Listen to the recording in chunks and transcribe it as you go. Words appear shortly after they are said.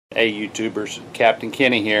Hey YouTubers, Captain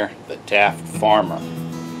Kenny here, the Tafe Farmer.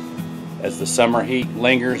 As the summer heat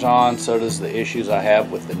lingers on, so does the issues I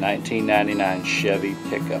have with the 1999 Chevy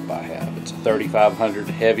pickup I have. It's a 3500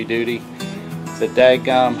 heavy duty. The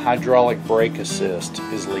daggum hydraulic brake assist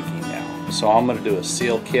is leaking now. So I'm going to do a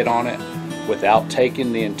seal kit on it without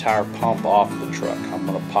taking the entire pump off the truck. I'm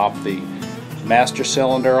going to pop the master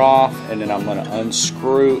cylinder off, and then I'm going to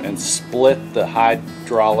unscrew and split the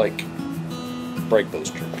hydraulic brake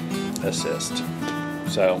booster assist.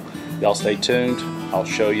 So y'all stay tuned. I'll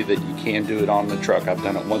show you that you can do it on the truck. I've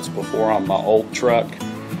done it once before on my old truck,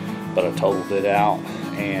 but I totaled it out,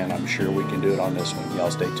 and I'm sure we can do it on this one. Y'all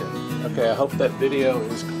stay tuned. Okay, I hope that video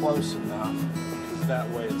is close enough, because that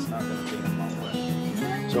way it's not going to be in my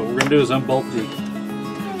way. So what we're going to do is unbolt the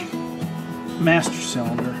master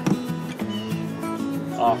cylinder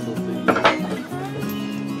off of the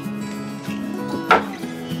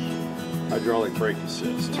hydraulic brake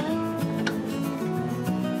assist.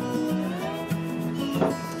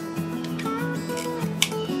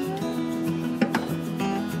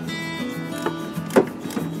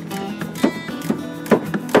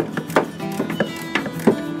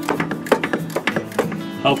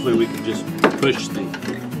 Hopefully we can just push the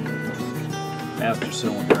master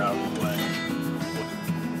cylinder out of the way.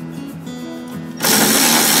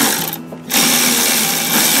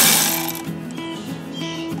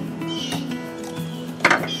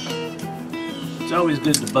 It's always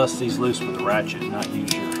good to bust these loose with a ratchet and not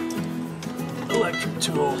use your electric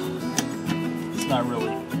tool. It's not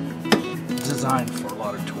really designed for a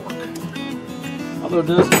lot of torque. Although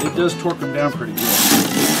it does torque them down pretty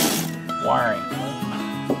good. Wiring.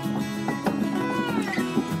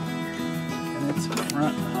 And it's a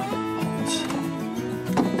front bolts.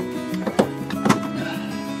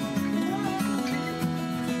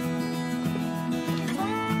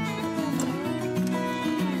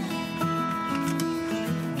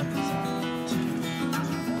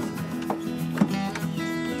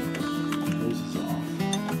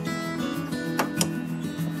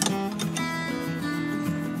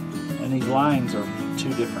 And these lines are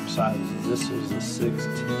two different sizes. This is a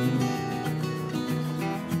 16.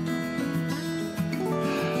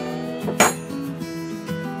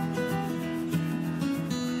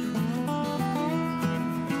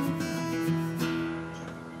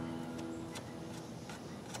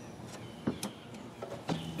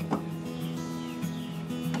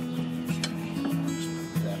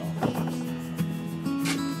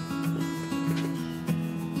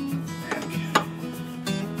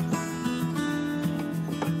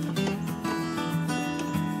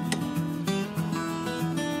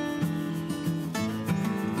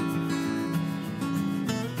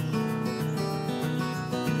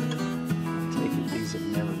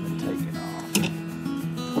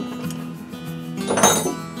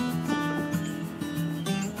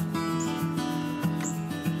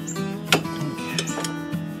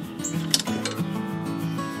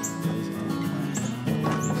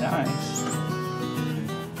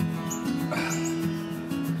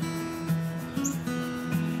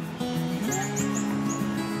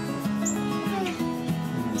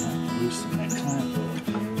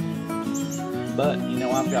 But you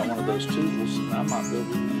know, I've got one of those tools, and I might be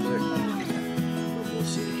able to use that one again. But we'll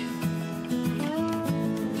see.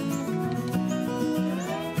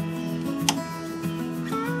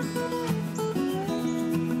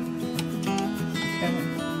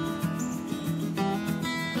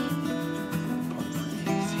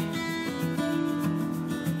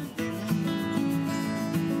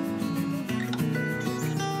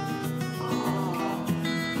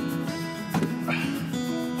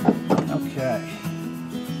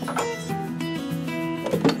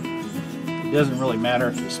 It doesn't really matter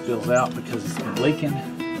if it spills out because it's been leaking,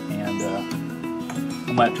 and I'm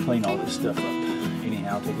going to have to clean all this stuff up.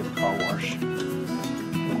 Anyhow, I'll take it to the car wash.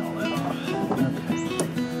 Clean all that off.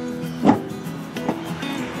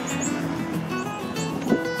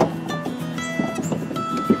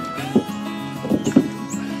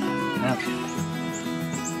 Okay.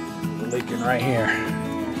 We're leaking right here.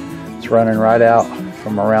 It's running right out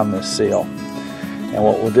from around this seal. And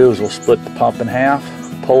what we'll do is we'll split the pump in half,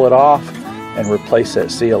 pull it off, and replace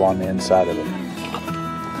that seal on the inside of it.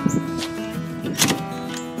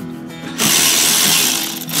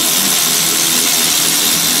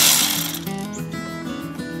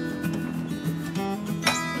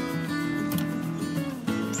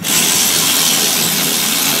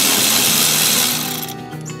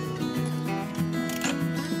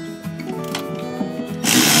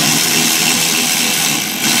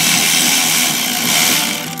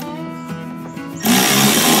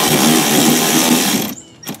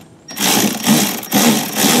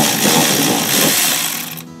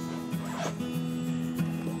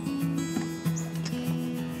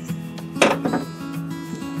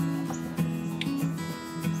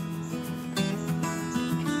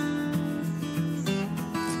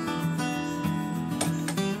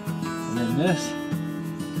 this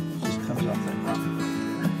just comes off that rocker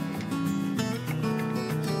right there.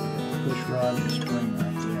 Push rod and spring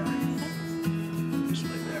right there. Just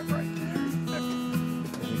leave that right there.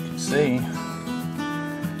 As you can see,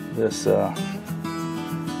 this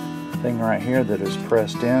thing right here that is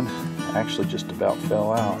pressed in actually just about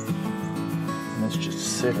fell out, and it's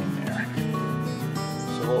just sitting there.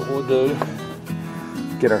 So what we'll do,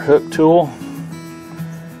 get our hook tool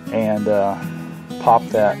and pop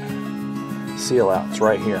that seal out. It's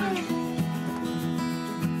right here.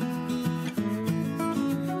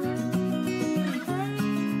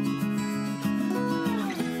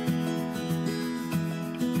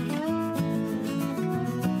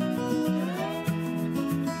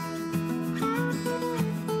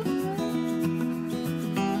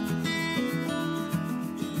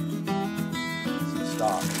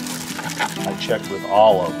 I checked with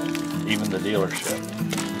all of them, even the dealership.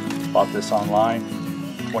 Bought this online,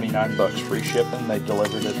 29 bucks free shipping. They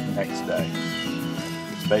delivered it the next day.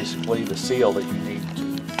 It's basically the seal that you need to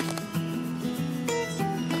do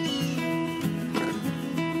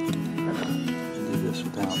this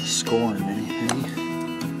without scoring anything.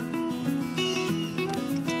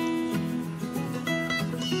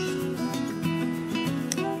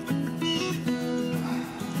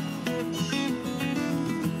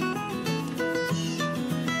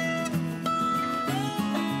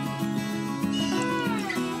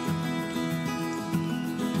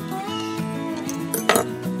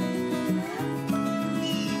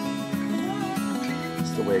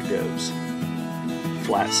 The way it goes,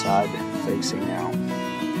 flat side facing out.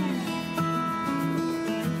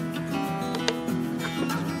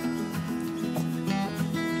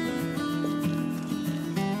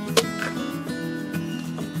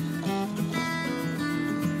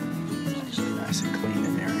 Actually nice and clean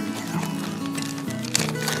in there anyhow.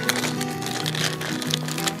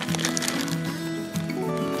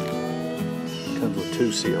 Comes with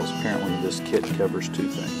 2 seals. Apparently this kit covers 2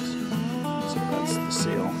 things. So that's the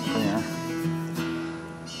seal there.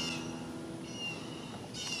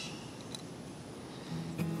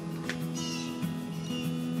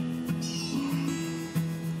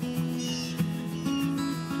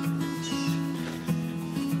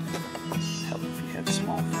 Help if you had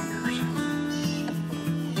small fingers.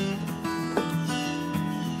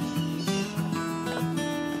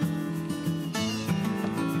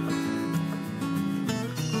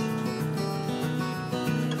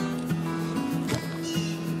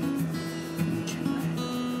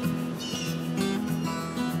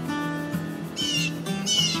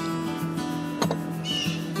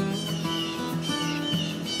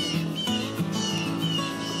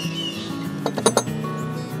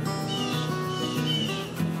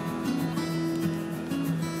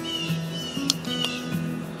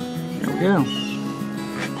 Go.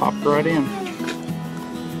 Popped right in.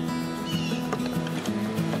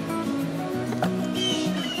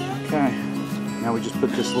 Okay, now we just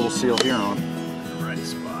put this little seal here on the right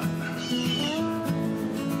spot.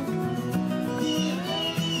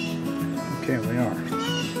 Okay, we are.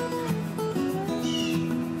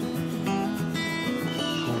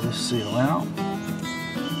 Pull this seal out.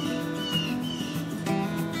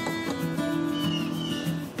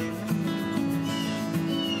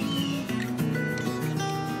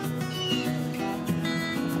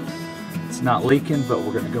 Not leaking, but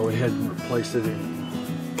we're going to go ahead and replace it.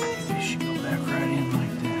 It should go back right in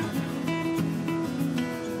like that.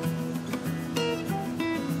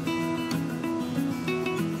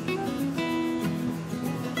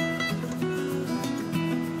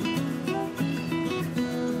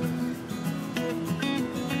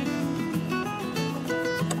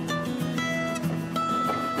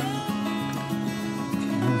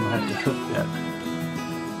 And we'll have to hook that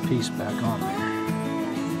piece back on there.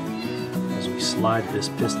 We slide this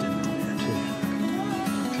piston in there too,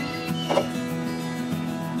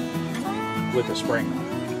 with a spring on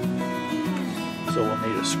it. So we'll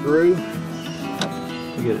need a screw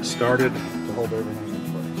to get it started to hold everything in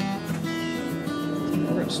place.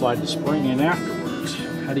 We're going to slide the spring in afterwards.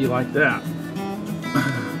 How do you like that?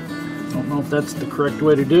 I don't know if that's the correct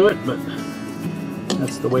way to do it, but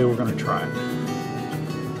that's the way we're going to try it.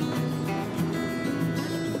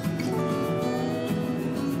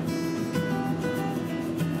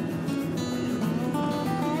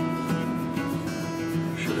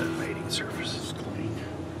 Surface is clean.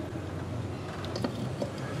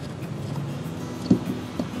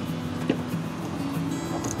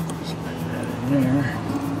 Slide that in there.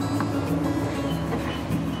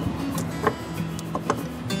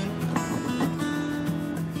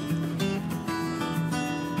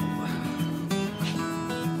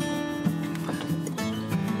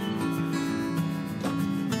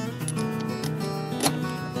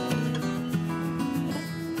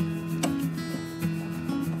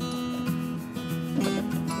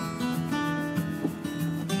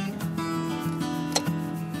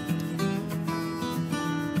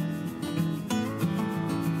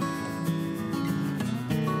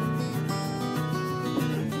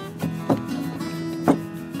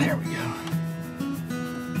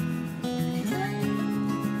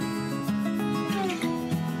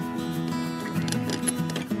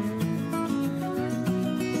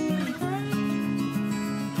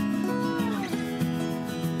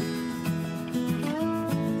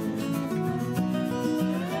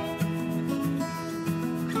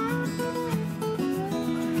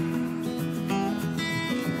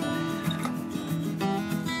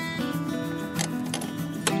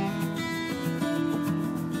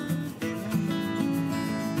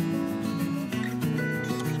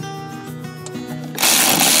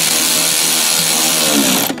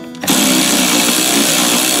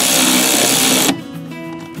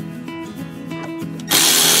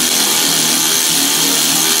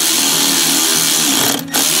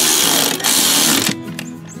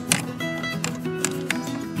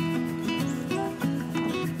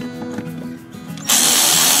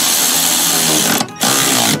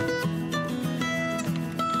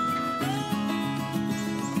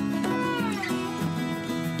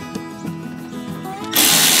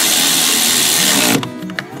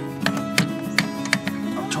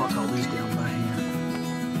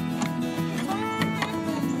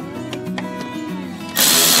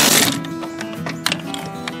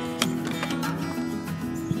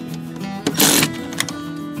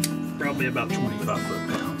 probably about 25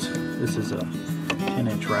 foot-pounds. This is a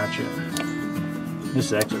 10-inch ratchet. This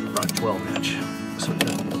is actually about 12-inch, so it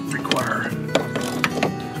doesn't require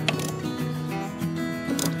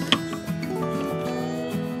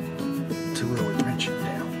to really wrench it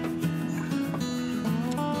down.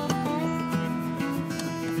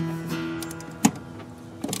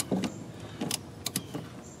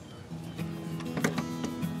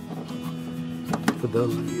 For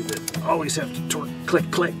those of you that always have to torque,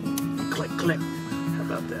 click, click, click, click. How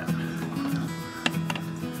about that?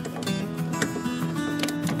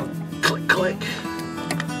 Click, click.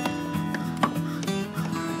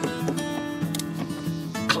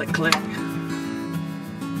 Click, click.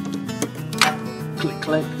 Click,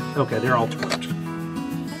 click. Okay, they're all torqued.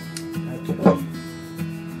 Okay.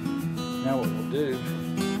 Now what we'll do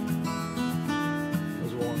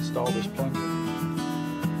is we'll install this plunger.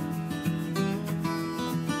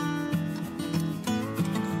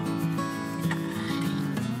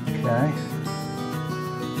 Okay.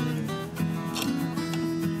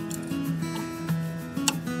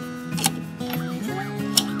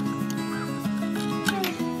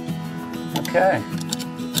 Okay.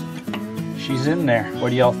 She's in there. What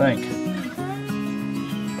do y'all think?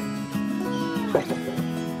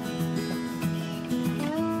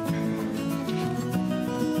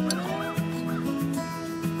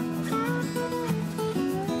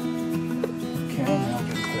 Okay, now I'm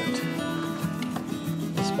gonna put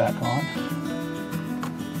this back on.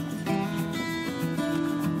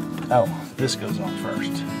 Oh, this goes on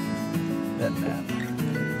first. Doesn't matter.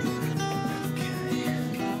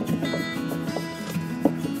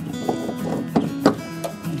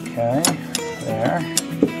 Okay, there.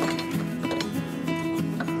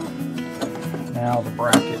 Now the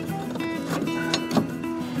bracket.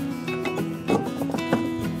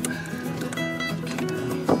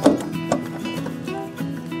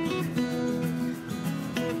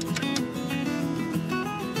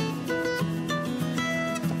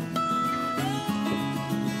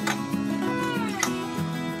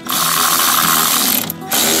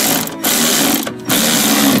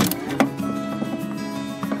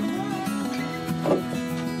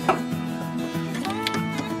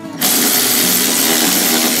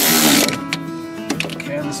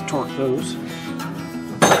 Let's torque those.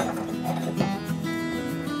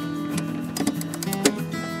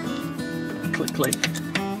 Click, click.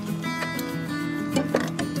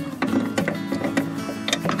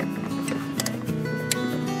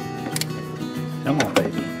 Come on,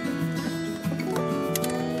 baby.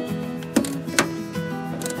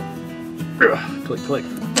 Click, click.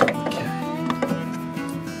 Okay.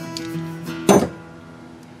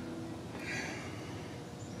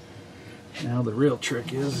 Now the real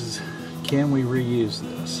trick is can we reuse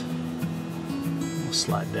this? We'll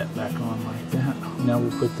slide that back on like that. Now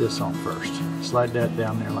we'll put this on first. Slide that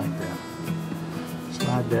down there like that.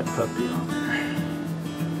 Slide that puppy on there.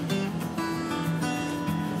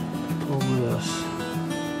 Pull this.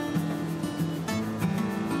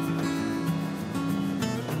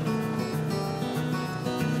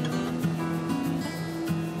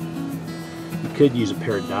 You could use a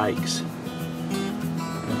pair of dikes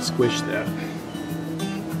and squish that.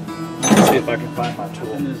 Let's see if I can find my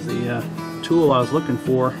tool. And is the tool I was looking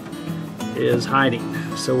for is hiding.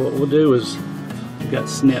 So what we'll do is we've got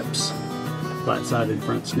snips, flat-sided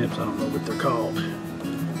front snips. I don't know what they're called,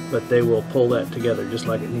 but they will pull that together just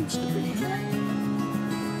like it needs to be.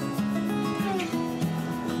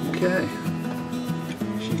 Okay,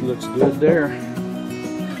 she looks good there.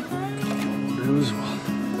 What we'll do is we'll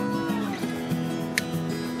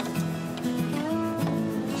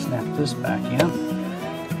snap this back in.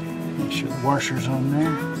 Make sure the washer's on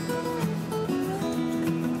there.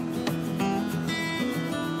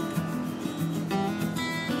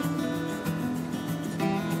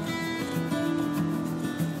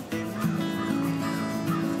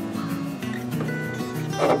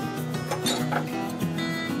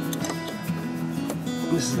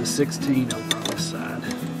 This is a 16 over on this side.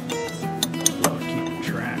 While keeping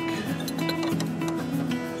track.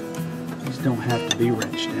 These don't have to be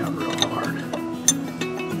wrenched down real hard.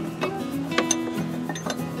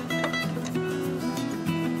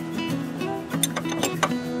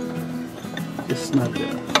 Just snug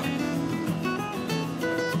that.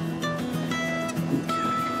 Okay,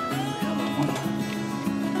 the other one.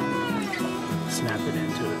 Snap it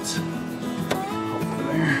into its over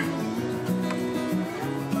there.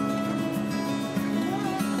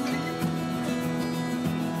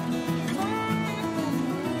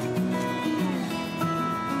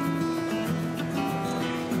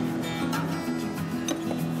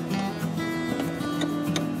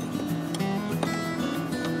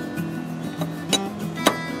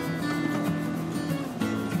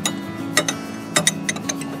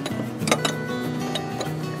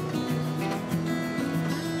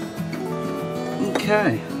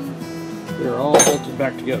 Okay, they're all bolted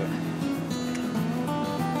back together.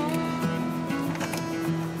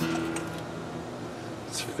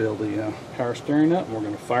 Let's fill the power steering up, and we're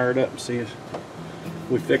going to fire it up and see if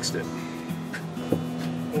we fixed it.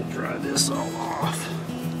 We'll dry this all off.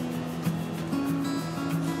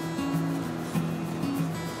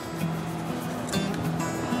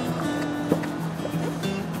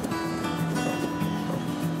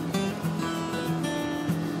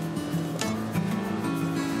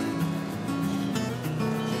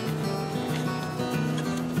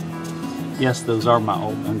 Yes, those are my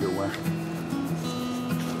old underwear.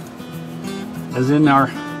 As in our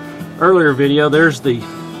earlier video, there's the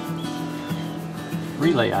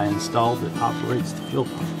relay I installed that operates the fuel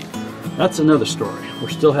pump. That's another story. We're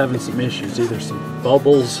still having some issues. Either some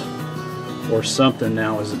bubbles or something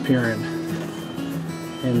now is appearing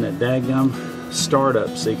in the daggum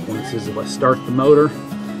startup sequences. If I start the motor,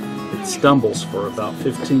 it stumbles for about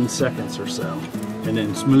 15 seconds or so, and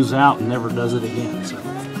then smooths out and never does it again. So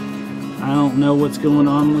I don't know what's going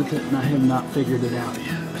on with it, and I have not figured it out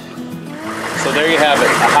yet. So there you have it,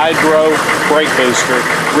 a Hyro brake booster,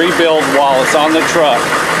 rebuild while it's on the truck.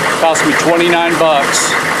 Cost me 29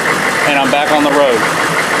 bucks, and I'm back on the road.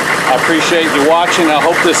 I appreciate you watching. I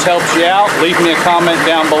hope this helps you out. Leave me a comment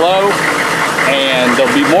down below, and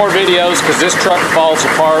there'll be more videos because this truck falls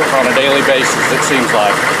apart on a daily basis, it seems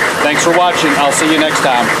like. Thanks for watching. I'll see you next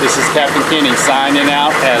time. This is Captain Kenny signing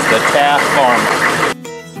out as the Tafe Farmer.